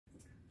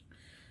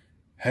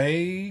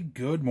Hey,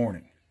 good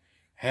morning.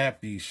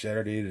 Happy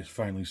Saturday. It is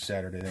finally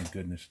Saturday, thank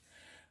goodness.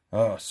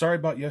 Sorry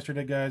about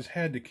yesterday, guys.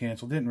 Had to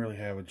cancel. Didn't really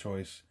have a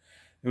choice.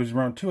 It was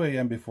around 2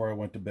 a.m. before I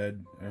went to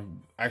bed.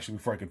 Actually,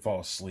 before I could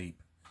fall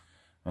asleep.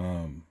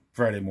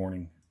 Friday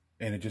morning.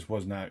 And it just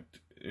was not...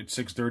 At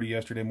 6:30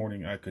 yesterday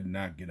morning, I could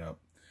not get up.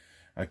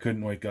 I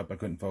couldn't wake up. I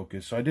couldn't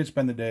focus. So I did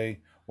spend the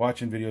day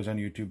watching videos on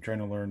YouTube, trying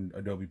to learn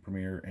Adobe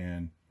Premiere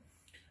and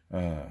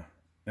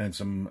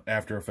some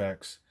After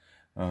Effects.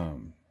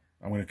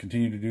 I'm going to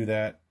continue to do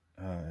that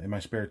in my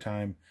spare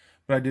time.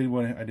 But I did go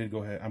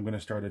ahead. I'm going to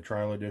start a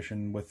trial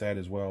edition with that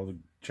as well to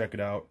check it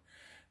out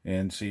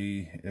and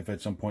see if at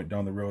some point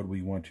down the road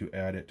we want to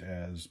add it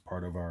as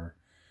part of our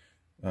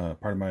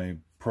part of my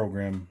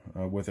program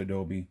with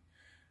Adobe.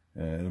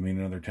 It'll mean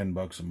another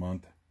 $10 a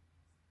month.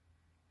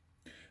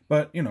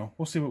 But you know,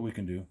 we'll see what we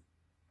can do.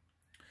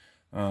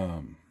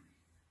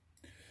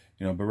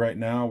 But right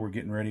now we're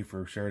getting ready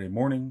for Saturday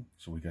morning.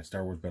 So we got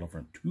Star Wars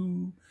Battlefront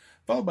 2,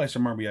 followed by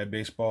some RBI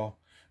baseball.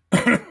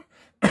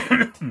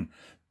 Excuse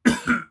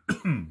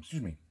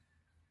me.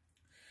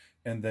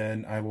 And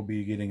then I will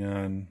be getting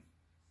on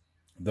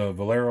the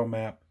Valero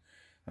map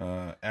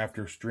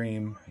after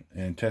stream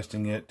and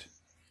testing it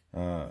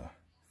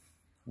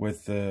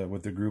with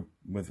the group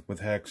with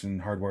Hex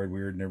and Hardwired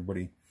Weird and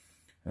everybody.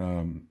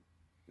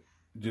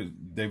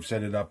 They've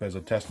set it up as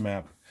a test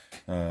map.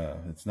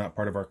 It's not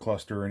part of our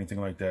cluster or anything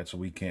like that, so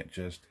we can't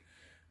just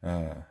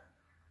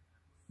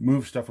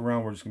move stuff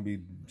around. We're just going to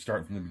be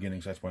starting from the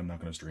beginning, so that's why I'm not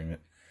going to stream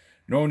it.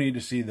 No need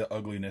to see the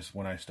ugliness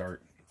when I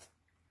start.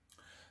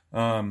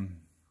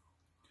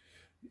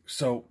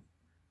 So,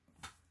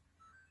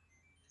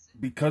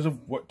 because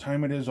of what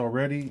time it is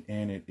already,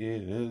 and it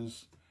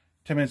is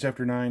 10 minutes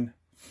after 9,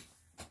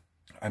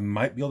 I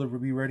might be able to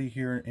be ready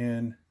here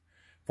in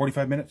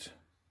 45 minutes.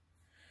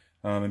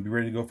 And be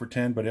ready to go for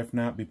 10, but if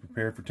not, be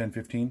prepared for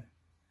 10:15.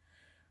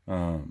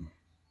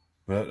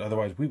 But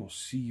otherwise, we will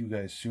see you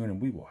guys soon, and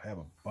we will have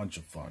a bunch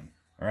of fun.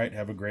 All right,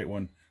 have a great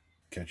one.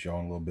 Catch y'all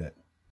in a little bit.